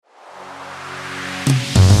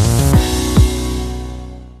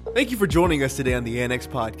Thank you for joining us today on the Annex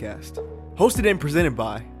Podcast, hosted and presented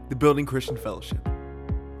by the Building Christian Fellowship.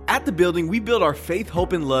 At the Building, we build our faith,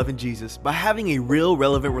 hope, and love in Jesus by having a real,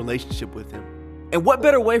 relevant relationship with Him. And what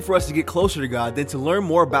better way for us to get closer to God than to learn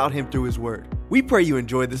more about Him through His Word? We pray you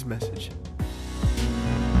enjoy this message.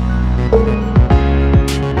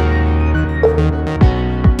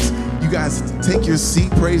 You guys take your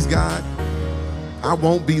seat, praise God. I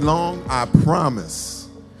won't be long, I promise.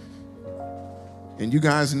 And you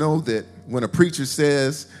guys know that when a preacher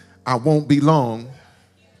says, I won't be long,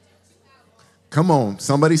 come on,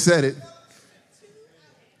 somebody said it.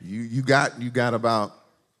 You got about,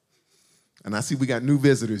 and I see we got new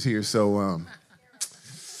visitors here, so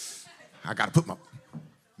I got to put my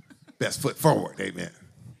best foot forward, amen.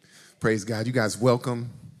 Praise God. You guys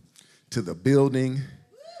welcome to the building.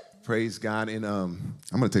 Praise God. And I'm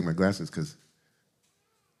going to take my glasses because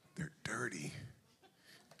they're dirty.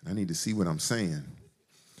 I need to see what I'm saying.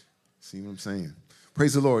 See what I'm saying?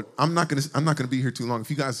 Praise the Lord. I'm not gonna be here too long. If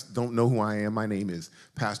you guys don't know who I am, my name is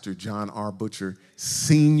Pastor John R. Butcher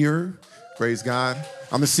Sr. Praise God.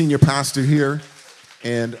 I'm a senior pastor here,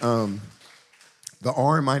 and the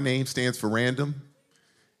R in my name stands for random,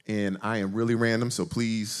 and I am really random. So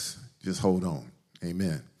please just hold on.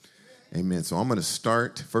 Amen. Amen. So I'm going to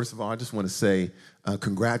start. First of all, I just want to say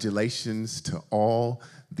congratulations to all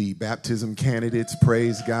the baptism candidates.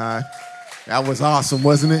 Praise God. That was awesome,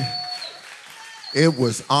 wasn't it? It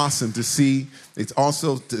was awesome to see. It's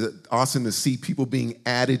also awesome to see people being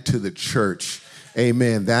added to the church.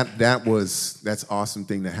 Amen. That's awesome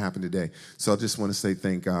thing that happened today. So I just want to say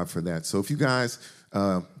thank God for that. So if you guys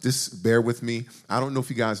just bear with me. I don't know if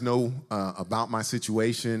you guys know about my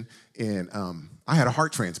situation, and I had a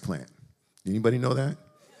heart transplant. Anybody know that?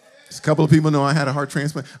 A couple of people know I had a heart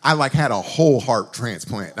transplant. I had a whole heart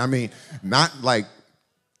transplant. I mean, not like,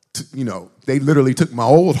 they literally took my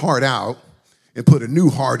old heart out and put a new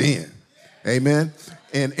heart in. Amen.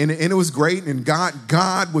 And it was great. And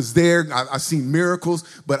God was there. I've seen miracles,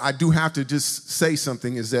 but I do have to just say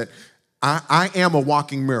something is that I am a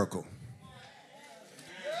walking miracle.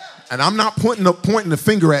 And I'm not pointing the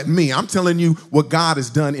finger at me. I'm telling you what God has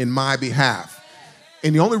done in my behalf.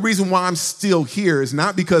 And the only reason why I'm still here is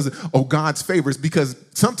not because of God's favor. It's because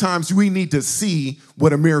sometimes we need to see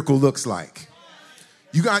what a miracle looks like.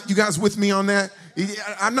 You guys with me on that?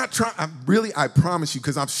 I'm not trying. I promise you,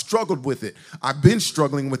 because I've struggled with it. I've been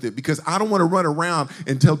struggling with it because I don't want to run around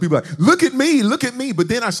and tell people, look at me. But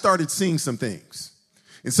then I started seeing some things.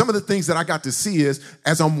 And some of the things that I got to see is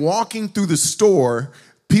as I'm walking through the store,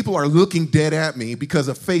 people are looking dead at me because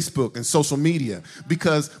of Facebook and social media,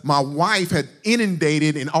 because my wife had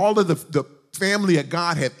inundated and all of the family of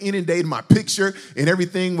God had inundated my picture and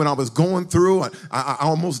everything when I was going through. I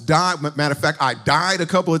almost died. Matter of fact, I died a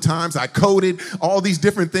couple of times. I coded. All these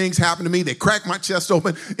different things happened to me. They cracked my chest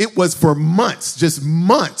open. It was for months, just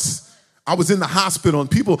months. I was in the hospital and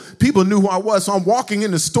people knew who I was. So I'm walking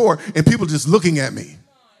in the store and people just looking at me.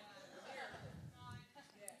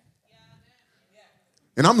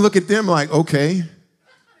 And I'm looking at them like, okay.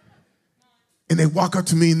 And they walk up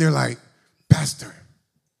to me and they're like, Pastor.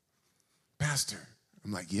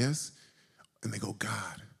 I'm like, yes. And they go,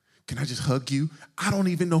 God, can I just hug you? I don't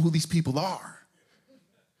even know who these people are.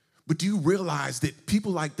 But do you realize that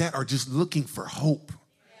people like that are just looking for hope?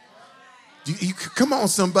 Come on,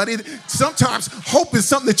 somebody. Sometimes hope is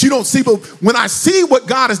something that you don't see. But when I see what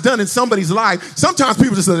God has done in somebody's life, sometimes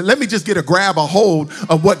people just say, let me just grab a hold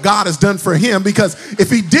of what God has done for him. Because if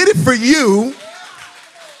he did it for you,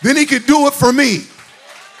 then he could do it for me.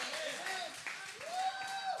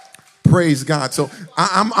 Praise God. So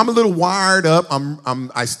I'm a little wired up.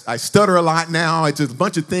 I stutter a lot now. It's just a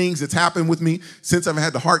bunch of things that's happened with me since I've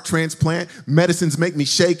had the heart transplant. Medicines make me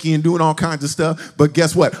shaky and doing all kinds of stuff. But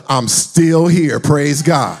guess what? I'm still here. Praise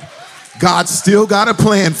God. God's still got a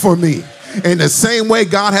plan for me. And the same way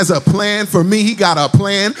God has a plan for me, he got a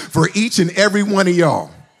plan for each and every one of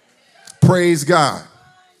y'all. Praise God.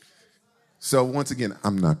 So once again,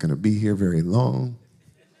 I'm not going to be here very long.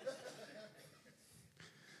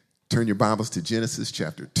 Turn your Bibles to Genesis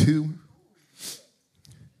chapter 2.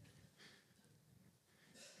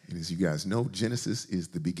 And as you guys know, Genesis is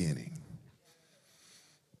the beginning.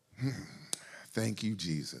 Thank you,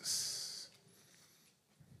 Jesus.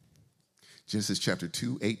 Genesis chapter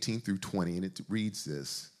 2, 18 through 20, and it reads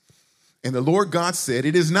this. And the Lord God said,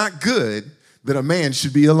 it is not good that a man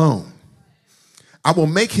should be alone. I will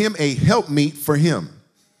make him a helpmeet for him.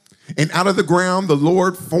 And out of the ground the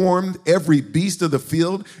Lord formed every beast of the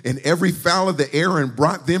field and every fowl of the air and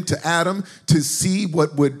brought them to Adam to see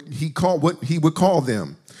what he would call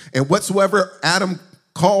them. And whatsoever Adam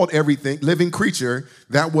called everything, living creature,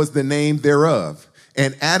 that was the name thereof.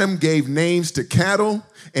 And Adam gave names to cattle,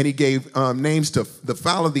 and he gave names to the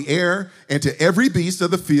fowl of the air and to every beast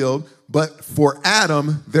of the field. But for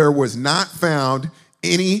Adam, there was not found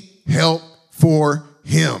any help for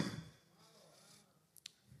him.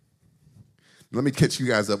 Let me catch you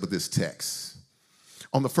guys up with this text.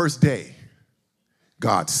 On the first day,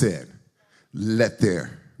 God said, let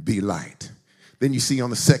there be light. Then you see on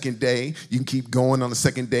the second day, you can keep going on the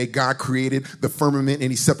second day, God created the firmament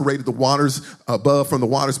and he separated the waters above from the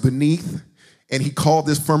waters beneath. And he called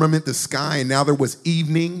this firmament the sky, and now there was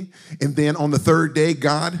evening. And then on the third day,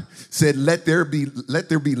 God said, let there be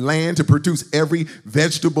land to produce every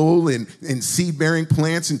vegetable and seed bearing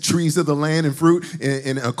plants and trees of the land and fruit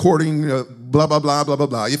and according blah, blah, blah, blah, blah,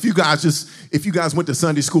 blah. If you guys went to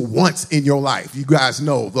Sunday school once in your life, you guys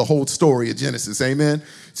know the whole story of Genesis. Amen.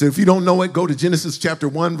 So if you don't know it, go to Genesis chapter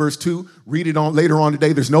 1, verse 2. Read it on later on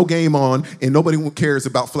today. There's no game on, and nobody cares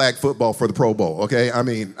about flag football for the Pro Bowl, okay? I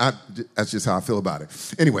mean, that's just how I feel about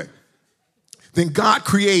it. Anyway, then God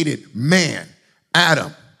created man,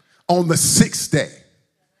 Adam, on the sixth day.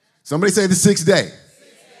 Somebody say the sixth day.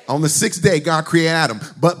 On the sixth day, God created Adam.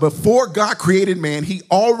 But before God created man, he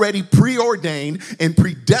already preordained and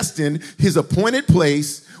predestined his appointed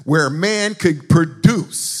place where man could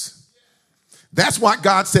produce. That's why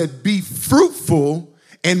God said, be fruitful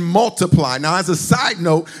and multiply. Now, as a side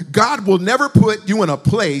note, God will never put you in a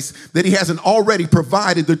place that he hasn't already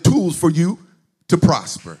provided the tools for you to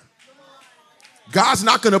prosper. God's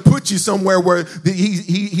not going to put you somewhere where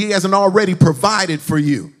he hasn't already provided for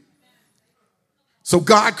you. So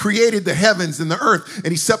God created the heavens and the earth,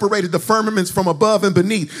 and he separated the firmaments from above and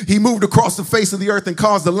beneath. He moved across the face of the earth and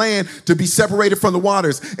caused the land to be separated from the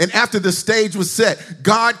waters. And after the stage was set,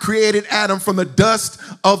 God created Adam from the dust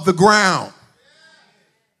of the ground.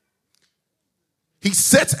 He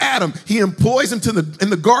sets Adam, he employs him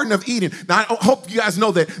in the Garden of Eden. Now, I hope you guys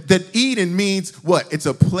know that Eden means what? It's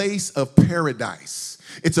a place of paradise.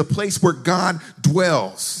 It's a place where God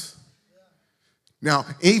dwells. Now,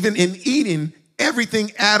 even in Eden,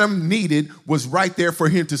 everything Adam needed was right there for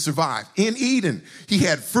him to survive. In Eden, he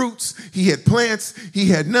had fruits, he had plants, he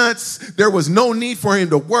had nuts. There was no need for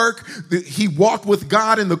him to work. He walked with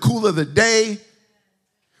God in the cool of the day.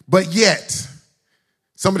 But yet,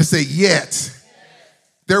 somebody say yet,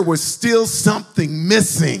 there was still something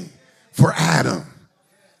missing for Adam.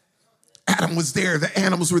 Adam was there, the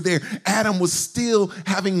animals were there. Adam was still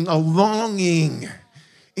having a longing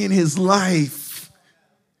in his life.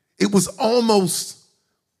 It was almost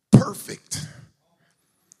perfect,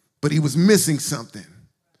 but he was missing something.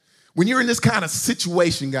 When you're in this kind of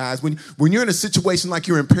situation, guys, when you're in a situation like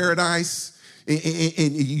you're in paradise and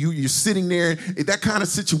you're sitting there, that kind of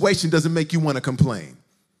situation doesn't make you want to complain.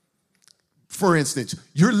 For instance,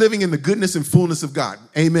 you're living in the goodness and fullness of God.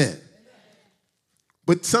 Amen.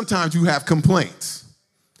 But sometimes you have complaints.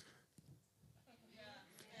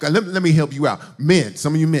 God, let me help you out. Men,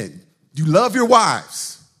 some of you men, you love your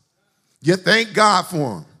wives. You thank God for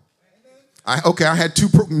them. I had two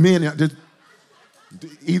men.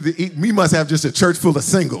 We must have just a church full of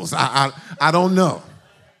singles. I don't know.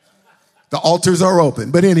 The altars are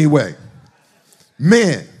open. But anyway,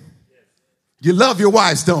 men, you love your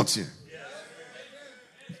wives, don't you?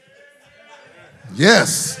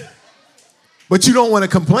 Yes. But you don't want to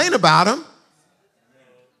complain about them.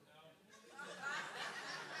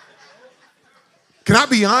 Can I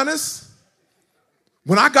be honest?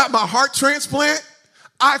 When I got my heart transplant,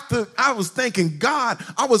 I was thanking God.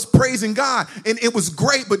 I was praising God, and it was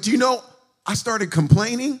great. But do you know, I started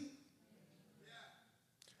complaining.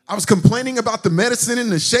 I was complaining about the medicine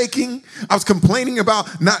and the shaking. I was complaining about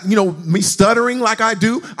me stuttering like I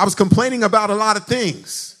do. I was complaining about a lot of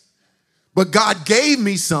things. But God gave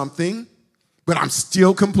me something, but I'm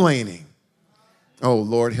still complaining. Oh,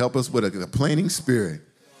 Lord, help us with a complaining spirit.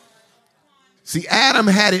 See, Adam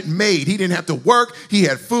had it made. He didn't have to work. He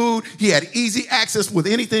had food. He had easy access with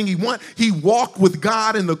anything he wanted. He walked with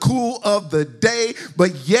God in the cool of the day,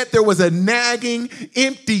 but yet there was a nagging,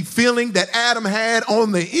 empty feeling that Adam had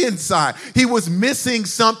on the inside. He was missing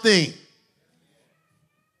something.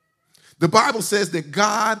 The Bible says that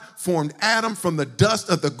God formed Adam from the dust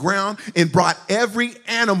of the ground and brought every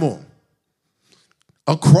animal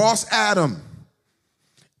across Adam.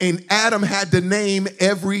 And Adam had to name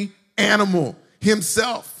every animal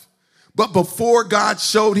himself. But before God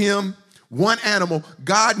showed him one animal,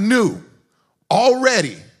 God knew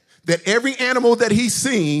already that every animal that he's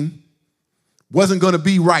seen wasn't going to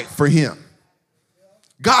be right for him.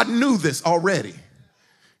 God knew this already.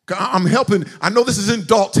 I'm helping. I know this isn't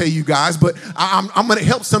Dalte, you guys, but I'm going to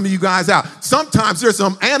help some of you guys out. Sometimes there's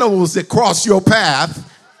some animals that cross your path,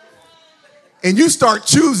 and you start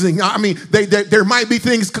choosing. I mean, there might be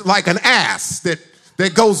things like an ass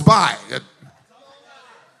that goes by.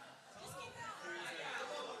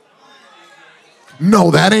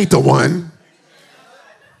 No, that ain't the one.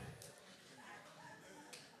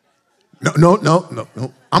 No.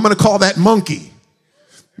 I'm going to call that monkey.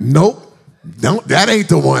 Nope. No, that ain't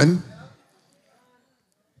the one.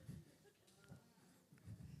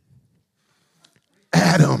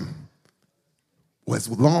 Adam was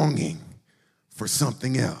longing for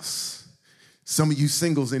something else. Some of you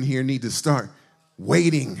singles in here need to start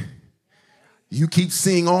waiting. You keep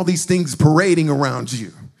seeing all these things parading around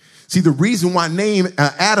you. See, the reason why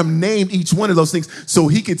Adam named each one of those things so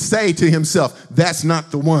he could say to himself, that's not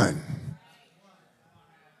the one.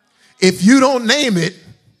 If you don't name it,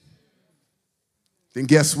 then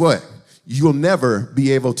guess what? You'll never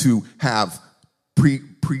be able to have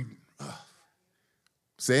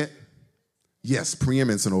say it? Yes,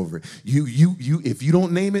 preeminence over it. If you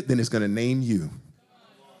don't name it, then it's going to name you.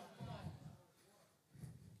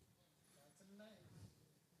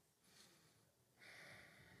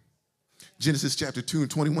 Genesis chapter 2 and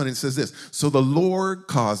 21, it says this. So the Lord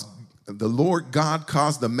God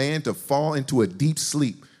caused the man to fall into a deep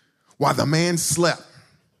sleep while the man slept.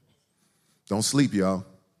 Don't sleep, y'all.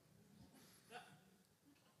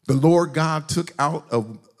 The Lord God took out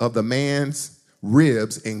of the man's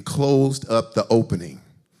ribs and closed up the opening.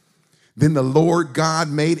 Then the Lord God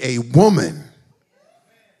made a woman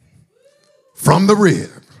from the rib.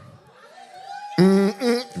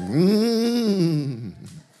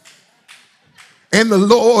 And the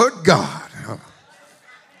Lord God,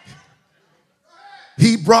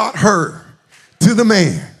 he brought her to the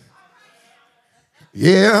man.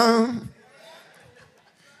 Yeah.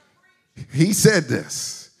 He said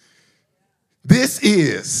this. This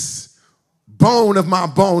is bone of my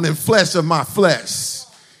bone and flesh of my flesh.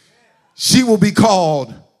 She will be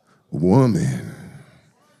called woman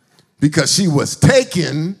because she was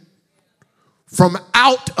taken from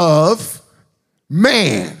out of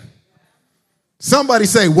man. Somebody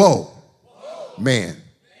say, whoa, whoa. Man.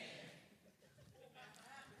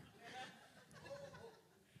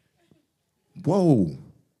 Whoa,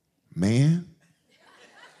 man.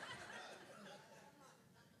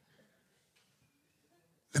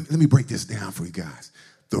 Let me break this down for you guys.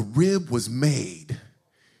 The rib was made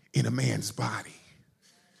in a man's body.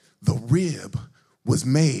 The rib was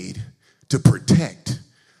made to protect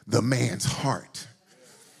the man's heart.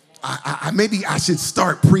 Maybe I should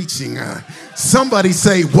start preaching. Somebody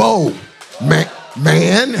say, whoa,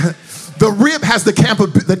 man. The rib has the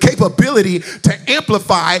capability to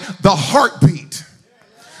amplify the heartbeat.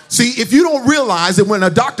 See, if you don't realize that when a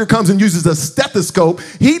doctor comes and uses a stethoscope,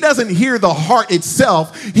 he doesn't hear the heart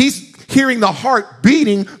itself. He's hearing the heart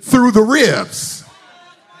beating through the ribs.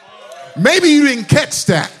 Maybe you didn't catch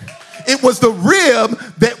that. It was the rib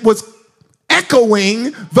that was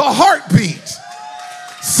echoing the heartbeat.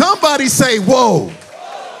 Somebody say, whoa.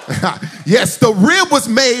 Yes, the rib was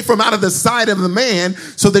made from out of the side of the man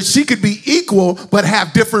so that she could be equal but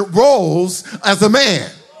have different roles as a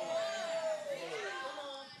man.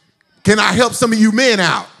 Can I help some of you men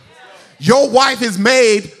out? Your wife is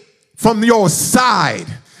made from your side.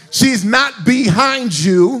 She's not behind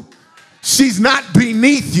you. She's not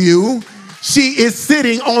beneath you. She is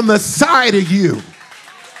sitting on the side of you.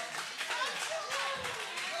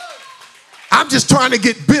 I'm just trying to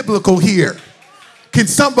get biblical here. Can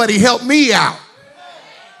somebody help me out?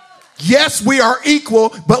 Yes, we are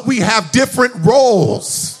equal, but we have different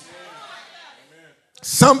roles.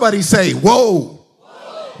 Somebody say, whoa.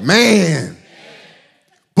 Man.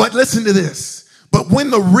 But listen to this. But when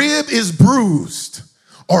the rib is bruised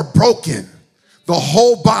or broken, the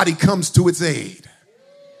whole body comes to its aid.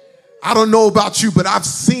 I don't know about you, but I've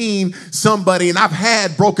seen somebody and I've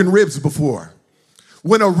had broken ribs before.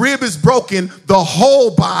 When a rib is broken, the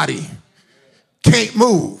whole body can't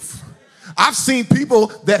move. I've seen people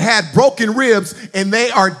that had broken ribs and they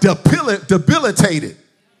are debilitated.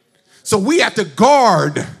 So we have to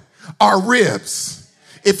guard our ribs.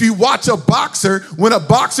 If you watch a boxer, when a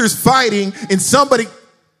boxer's fighting and somebody,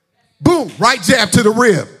 boom, right jab to the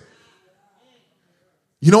rib.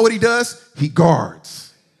 You know what he does? He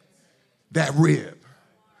guards that rib.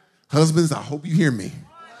 Husbands, I hope you hear me.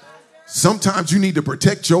 Sometimes you need to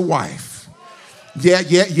protect your wife.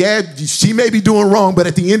 Yeah, she may be doing wrong, but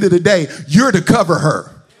at the end of the day, you're to cover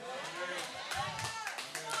her.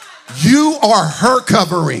 You are her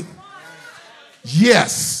covering.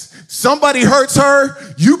 Yes. Somebody hurts her,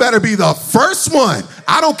 you better be the first one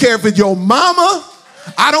I don't care if it's your mama.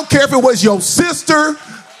 I don't care if it was your sister.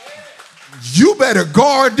 You better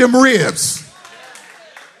guard them ribs.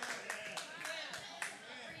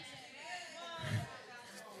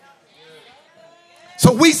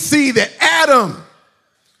 So we see that Adam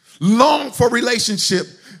longed for relationship.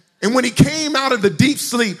 And when he came out of the deep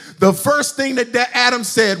sleep, the first thing that Adam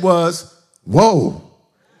said was, whoa,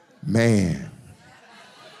 man.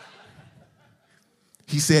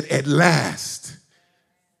 He said, at last,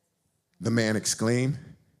 the man exclaimed.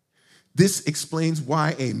 This explains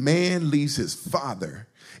why a man leaves his father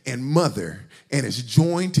and mother and is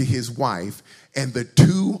joined to his wife, and the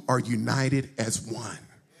two are united as one.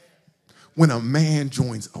 When a man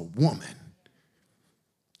joins a woman,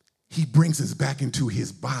 he brings us back into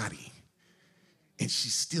his body, and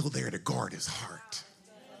she's still there to guard his heart.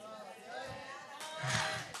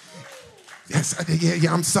 Yes,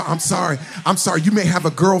 yeah, I'm sorry. You may have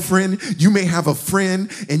a girlfriend, you may have a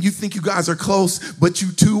friend, and you think you guys are close, but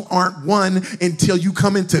you two aren't one until you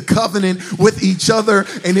come into covenant with each other.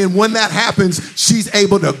 And then when that happens, she's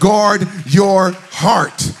able to guard your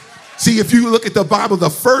heart. See, if you look at the Bible, the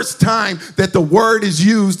first time that the word is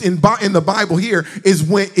used in the Bible here is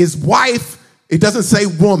wife. It doesn't say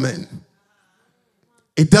woman.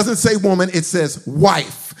 It doesn't say woman, it says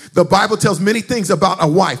wife. The Bible tells many things about a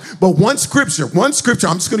wife, but one scripture I'm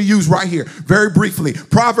just going to use right here very briefly.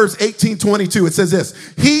 Proverbs 18:22, it says this: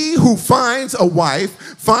 he who finds a wife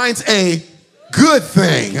finds a good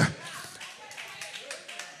thing.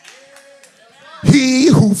 He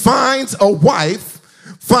who finds a wife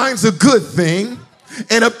finds a good thing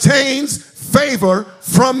and obtains favor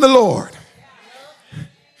from the Lord.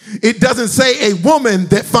 It doesn't say a woman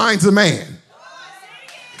that finds a man.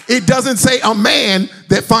 It doesn't say a man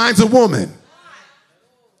that finds a woman.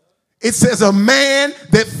 It says a man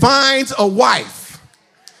that finds a wife.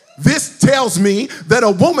 This tells me that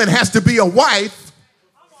a woman has to be a wife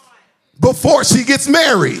before she gets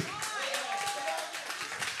married.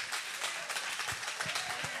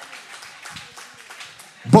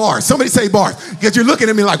 Bars. Somebody say bars. Because you're looking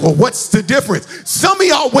at me like, well, what's the difference? Some of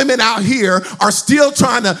y'all women out here are still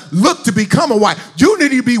trying to look to become a wife. You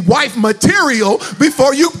need to be wife material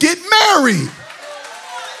before you get married.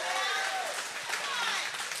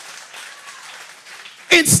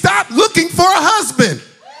 And stop looking for a husband.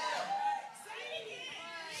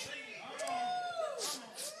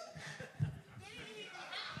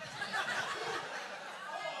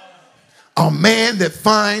 A man that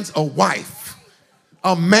finds a wife.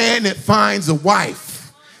 A man that finds a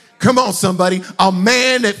wife. Come on, somebody. A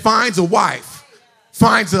man that finds a wife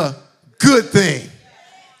finds a good thing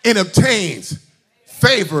and obtains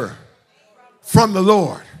favor from the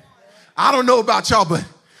Lord. I don't know about y'all, but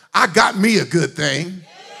I got me a good thing.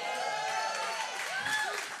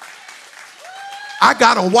 I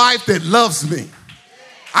got a wife that loves me.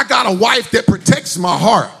 I got a wife that protects my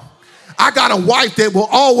heart. I got a wife that will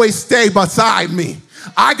always stay beside me.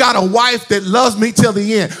 I got a wife that loves me till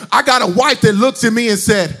the end. I got a wife that looks at me and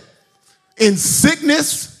said, in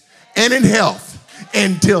sickness and in health,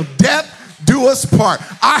 until death do us part.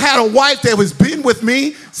 I had a wife that was been with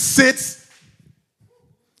me since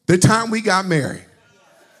the time we got married.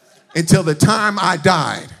 Until the time I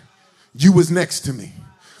died, you was next to me.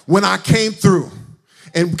 When I came through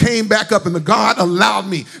and came back up and the God allowed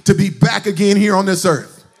me to be back again here on this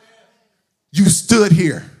earth, you stood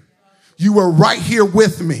here. You were right here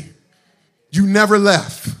with me. You never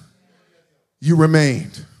left. You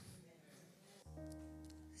remained.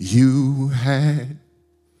 You had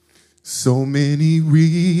so many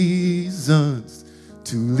reasons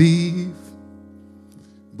to leave,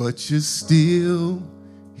 but you're still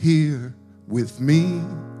here with me.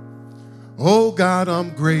 Oh God,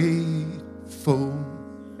 I'm grateful.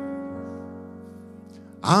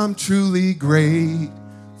 I'm truly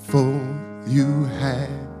grateful you had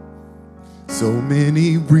so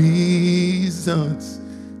many reasons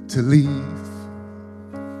to leave,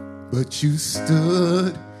 but you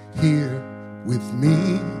stood here with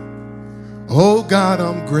me. Oh God,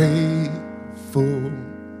 I'm grateful.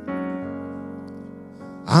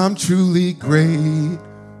 I'm truly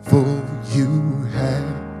grateful you had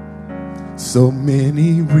so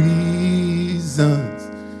many reasons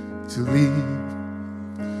to leave,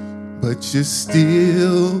 but you're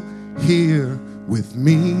still here with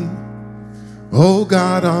me. Oh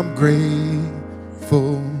God, I'm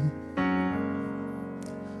grateful.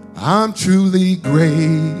 I'm truly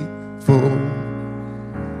grateful.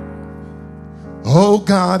 Oh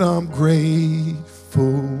God, I'm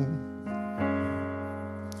grateful.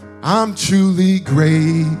 I'm truly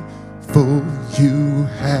grateful you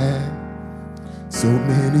had So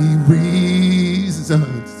many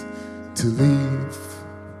reasons to leave,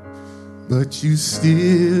 but you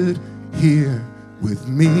stood here with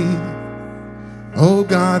me. Oh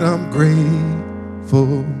God, I'm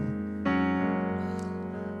grateful.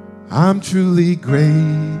 I'm truly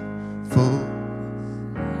grateful.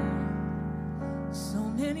 So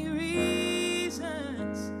many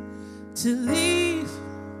reasons to leave,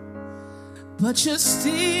 but you're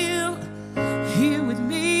still here with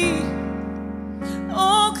me.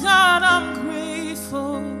 Oh God, I'm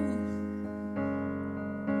grateful.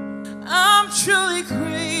 I'm truly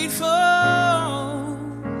grateful.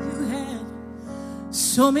 You had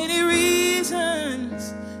so many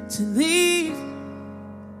reasons to leave,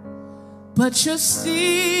 but you're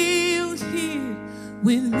still here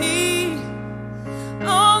with me.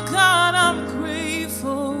 Oh God, I'm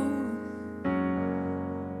grateful.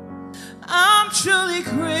 I'm truly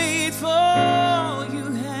grateful.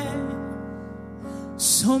 You had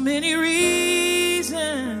so many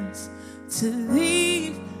reasons to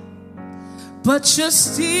leave, but you're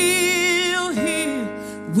still here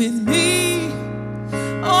with me.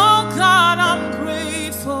 Oh God, I'm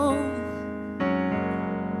grateful.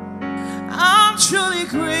 I'm truly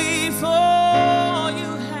grateful.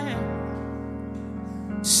 You had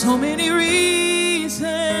so many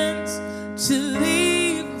reasons to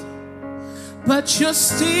leave, but you're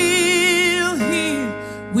still here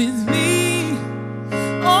with me.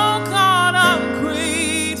 Oh God, I'm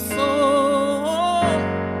grateful.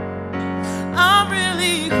 I'm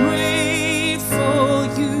really grateful.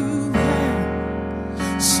 You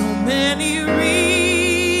had so many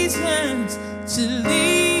reasons to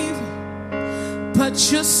leave,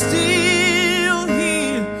 but you're still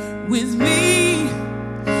here with me.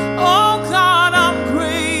 Oh God, I'm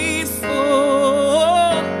grateful.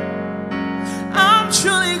 I'm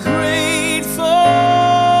truly grateful.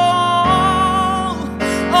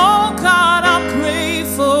 Oh God, I'm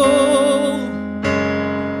grateful.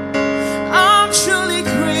 I'm truly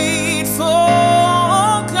grateful.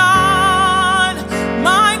 Oh God,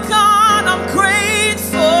 my God, I'm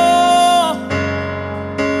grateful.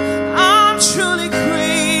 I'm truly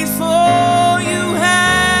grateful. You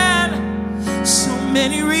had so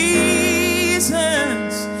many reasons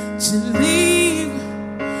to leave,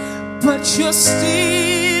 but you're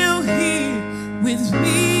still here with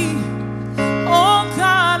me. Oh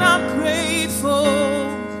God, I'm grateful.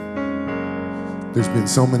 There's been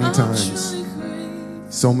so many I'm times, truly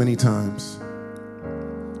grateful. so many times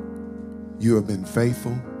you have been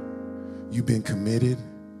faithful. You've been committed.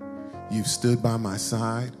 You've stood by my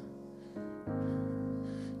side.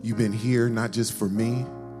 You've been here not just for me,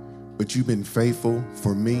 but you've been faithful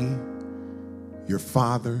for me, your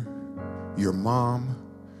father, your mom,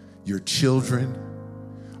 your children,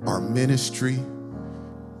 our ministry.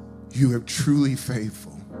 You have truly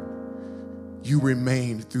faithful. You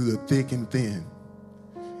remained through the thick and thin,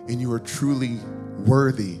 and you are truly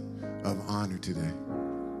worthy of honor today.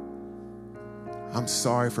 I'm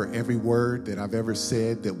sorry for every word that I've ever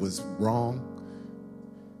said that was wrong.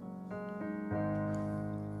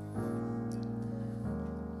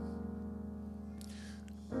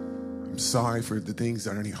 I'm sorry for the things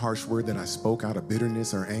or any harsh word that I spoke out of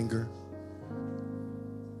bitterness or anger.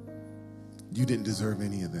 You didn't deserve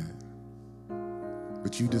any of that,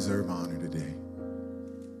 but you deserve honor today.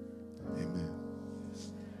 Amen.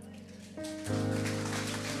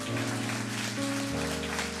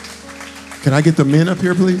 Can I get the men up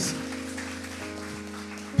here, please?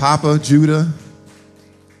 Papa, Judah.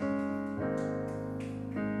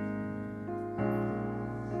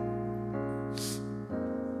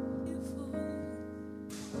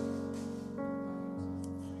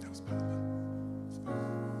 That was Papa.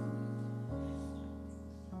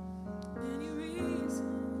 Many reasons.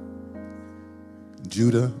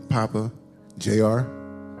 Judah, Papa, JR.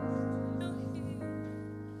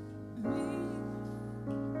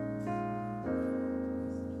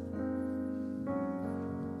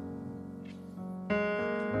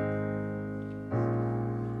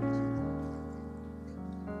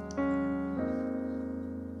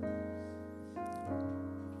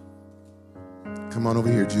 Come on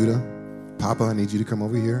over here, Judah. Papa, I need you to come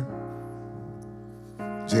over here.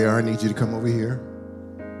 JR, I need you to come over here.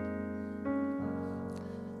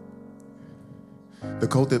 The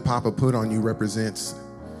coat that Papa put on you represents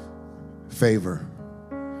favor.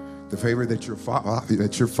 The favor that your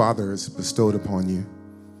father has bestowed upon you.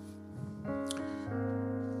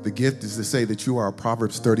 The gift is to say that you are a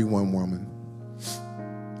Proverbs 31 woman.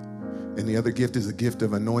 And the other gift is a gift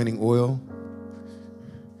of anointing oil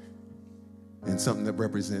and something that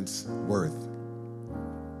represents worth.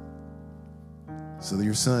 So that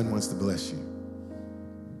your son wants to bless you.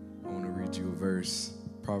 read you a verse,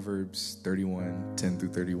 Proverbs 31, 10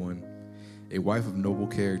 through 31. A wife of noble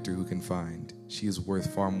character who can find, she is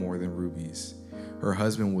worth far more than rubies. Her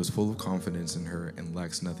husband was full of confidence in her and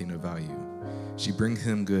lacks nothing of value. She brings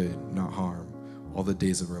him good, not harm, all the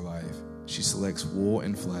days of her life. She selects wool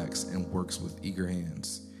and flax and works with eager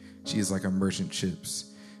hands. She is like a merchant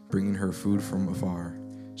ships, bringing her food from afar.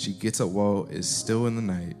 She gets up while it is still in the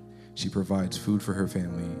night. She provides food for her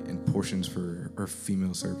family and portions for her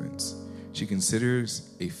female servants. She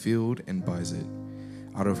considers a field and buys it.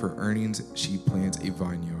 Out of her earnings, she plants a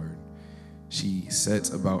vineyard. She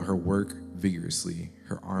sets about her work vigorously.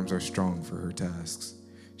 Her arms are strong for her tasks.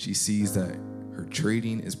 She sees that her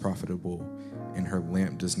trading is profitable, and her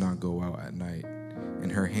lamp does not go out at night. In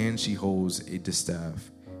her hand she holds a distaff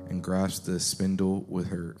and grasps the spindle with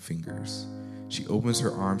her fingers. She opens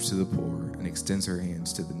her arms to the poor and extends her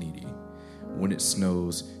hands to the needy. When it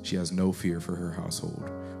snows, she has no fear for her household,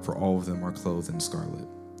 for all of them are clothed in scarlet.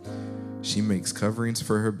 She makes coverings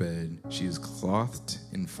for her bed. She is clothed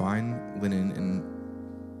in fine linen and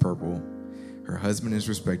purple. Her husband is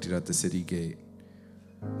respected at the city gate.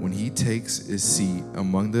 When he takes his seat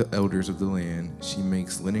among the elders of the land, she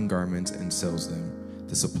makes linen garments and sells them.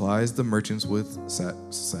 This supplies the merchants with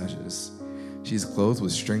sashes. She is clothed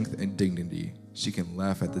with strength and dignity. She can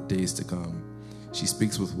laugh at the days to come. She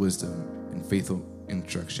speaks with wisdom and faithful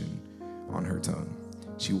instruction on her tongue.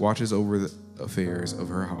 She watches over the affairs of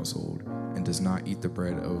her household and does not eat the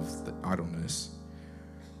bread of the idleness.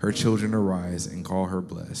 Her children arise and call her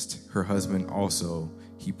blessed. Her husband also,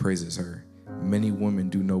 he praises her. Many women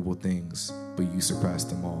do noble things, but you surpass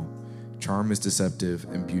them all. Charm is deceptive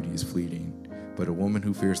and beauty is fleeting, but a woman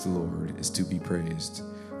who fears the Lord is to be praised.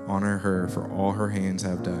 Honor her for all her hands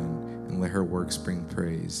have done, and let her works bring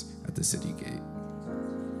praise at the city gate.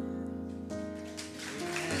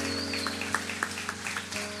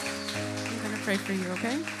 I'm going to pray for you,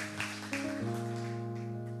 okay?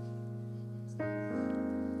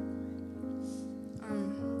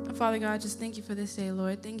 Father God, just thank you for this day,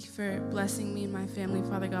 Lord. Thank you for blessing me and my family,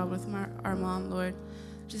 Father God, with our mom, Lord.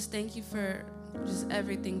 Just thank you for just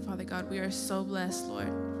everything, Father God. We are so blessed,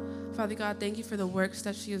 Lord. Father God, thank you for the works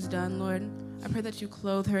that she has done, Lord. I pray that you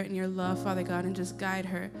clothe her in your love, Father God, and just guide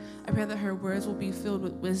her. I pray that her words will be filled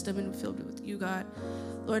with wisdom and filled with you, God.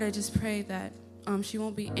 Lord, I just pray that she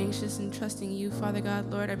won't be anxious in trusting you, Father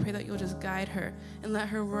God. Lord, I pray that you'll just guide her and let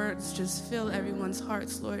her words just fill everyone's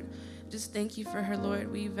hearts, Lord. Just thank you for her,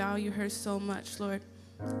 Lord. We value her so much, Lord.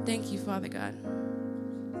 Thank you, Father God.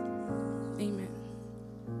 Amen.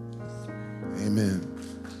 Amen.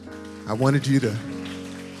 I want you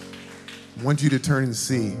to turn and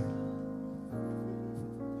see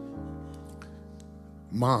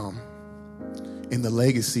Mom in the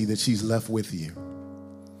legacy that she's left with you,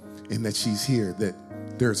 and that she's here, that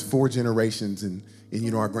there's 4 generations, and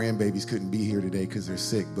our grandbabies couldn't be here today because they're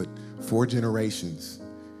sick, but 4 generations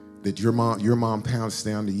that your mom passed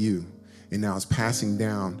down to you, and now it's passing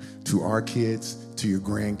down to our kids, to your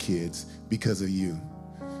grandkids because of you.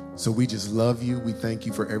 So we just love you. We thank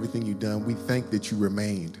you for everything you've done. We thank that you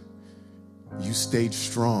remained. You stayed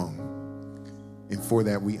strong. And for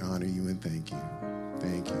that, we honor you and thank you.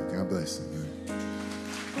 Thank you. God bless you.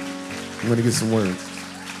 I'm going to get some words.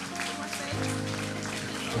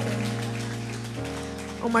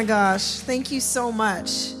 Oh my gosh. Thank you so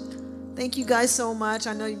much. Thank you guys so much.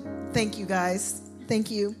 Thank you guys.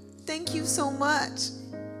 Thank you. Thank you so much.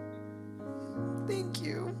 Thank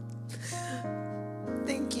you.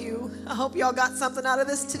 Thank you. I hope y'all got something out of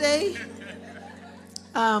this today.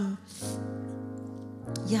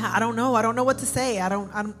 Yeah, I don't know. I don't know what to say.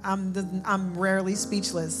 I'm rarely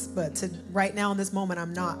speechless, but right now in this moment,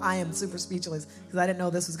 I'm not. I am super speechless because I didn't know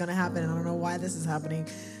this was going to happen, and I don't know why this is happening.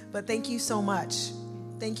 But thank you so much.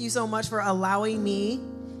 Thank you so much for allowing me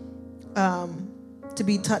to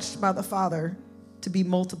be touched by the Father, to be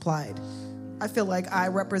multiplied. I feel like I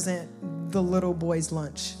represent the little boy's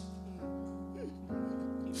lunch.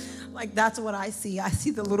 Like, that's what I see. I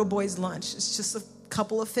see the little boy's lunch. It's just a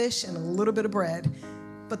couple of fish and a little bit of bread.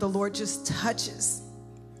 But the Lord just touches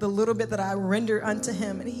the little bit that I render unto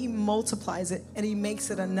him, and he multiplies it, and he makes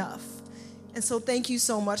it enough. And so thank you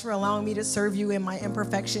so much for allowing me to serve you in my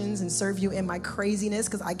imperfections and serve you in my craziness,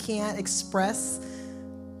 because I can't express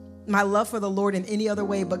my love for the Lord in any other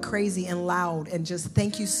way but crazy and loud. And just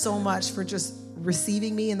thank you so much for just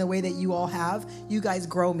receiving me in the way that you all have. You guys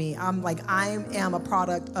grow me. I am a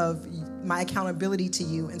product of my accountability to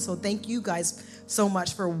you. And so thank you guys so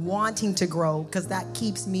much for wanting to grow, because that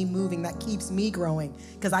keeps me moving. That keeps me growing,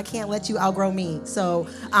 because I can't let you outgrow me. So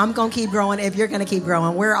I'm going to keep growing if you're going to keep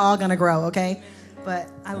growing. We're all going to grow, okay?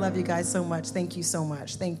 But I love you guys so much. Thank you so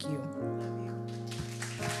much. Thank you.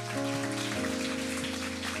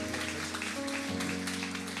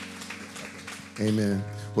 Amen.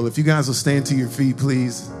 Well, if you guys will stand to your feet,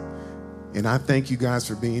 please. And I thank you guys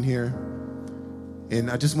for being here. And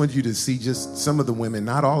I just want you to see just some of the women,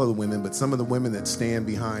 not all of the women, but some of the women that stand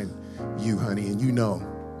behind you, honey. And you know,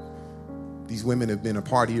 these women have been a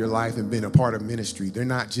part of your life and been a part of ministry. They're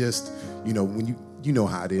not just, when you know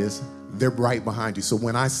how it is. They're right behind you. So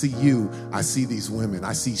when I see you, I see these women.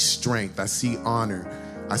 I see strength. I see honor.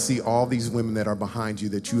 I see all these women that are behind you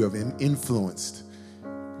that you have influenced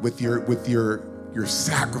with your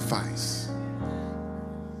sacrifice,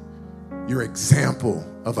 your example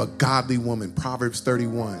of a godly woman. Proverbs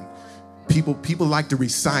 31. People like to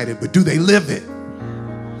recite it, but do they live it?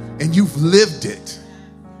 And you've lived it.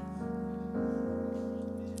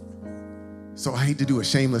 So I hate to do a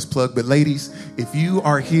shameless plug, but ladies, if you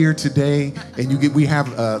are here today and we have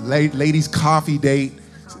a ladies coffee date,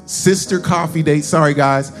 sister coffee date. Sorry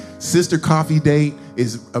guys, sister coffee date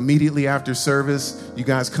is immediately after service. You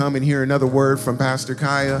guys come and hear another word from Pastor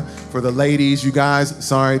Kaya. For the ladies, you guys,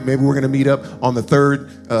 sorry, maybe we're going to meet up on the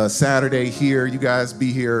third Saturday here. You guys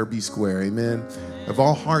be here or be square. Amen. Have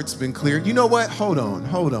all hearts been cleared? You know what? Hold on.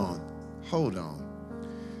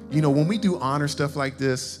 When we do honor stuff like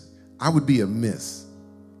this, I would be amiss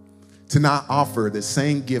to not offer the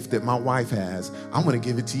same gift that my wife has. I'm going to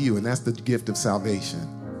give it to you, and that's the gift of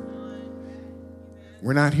salvation.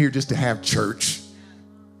 We're not here just to have church,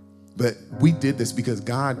 but we did this because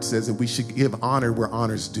God says that we should give honor where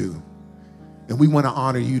honor's due. And we want to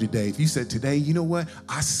honor you today. If you said today, you know what?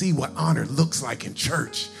 I see what honor looks like in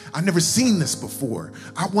church. I've never seen this before.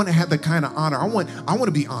 I want to have that kind of honor. I want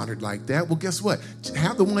to be honored like that. Well, guess what?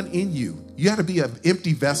 Have the one in you. You got to be an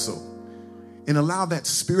empty vessel and allow that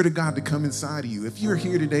Spirit of God to come inside of you. If you're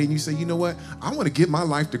here today and you say, you know what? I want to give my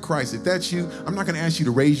life to Christ. If that's you, I'm not going to ask you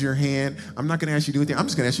to raise your hand. I'm not going to ask you to do anything. I'm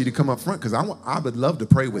just going to ask you to come up front because I would love to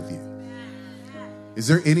pray with you. Is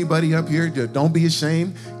there anybody up here? Don't be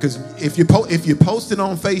ashamed, because if you post it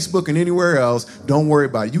on Facebook and anywhere else, don't worry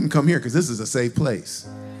about it. You can come here because this is a safe place.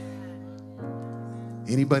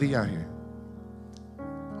 Anybody out here?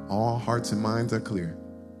 All hearts and minds are clear.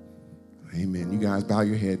 Amen. You guys bow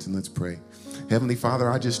your heads and let's pray. Heavenly Father,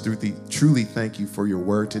 I just truly thank you for your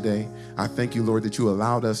word today. I thank you, Lord, that you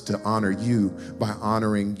allowed us to honor you by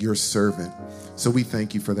honoring your servant. So we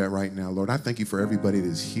thank you for that right now, Lord. I thank you for everybody that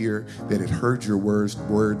is here, that had heard your word,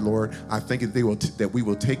 Lord. I thank you that we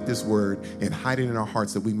will take this word and hide it in our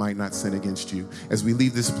hearts that we might not sin against you. As we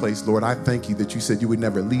leave this place, Lord, I thank you that you said you would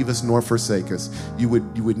never leave us nor forsake us. You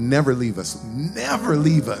would never leave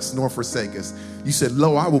us nor forsake us. You said,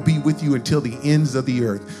 lo, I will be with you until the ends of the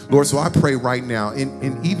earth. Lord, so I pray right now,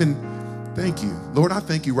 and even thank you. Lord, I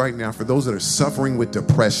thank you right now for those that are suffering with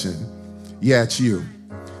depression. Yeah, it's you.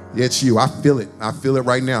 It's you. I feel it. I feel it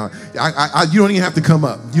right now. You don't even have to come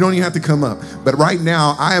up. But right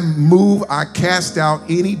now, I cast out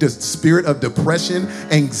any spirit of depression,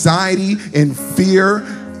 anxiety, and fear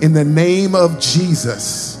in the name of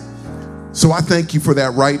Jesus. So I thank you for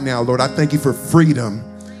that right now, Lord. I thank you for freedom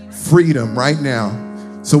right now.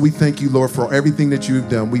 So we thank you, Lord, for everything that you've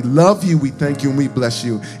done. We love you, we thank you, and we bless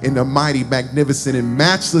you. In the mighty, magnificent, and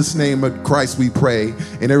matchless name of Christ we pray.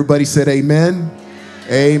 And everybody said amen.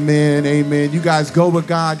 Amen. Amen. You guys go with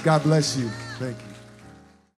God. God bless you. Thank you.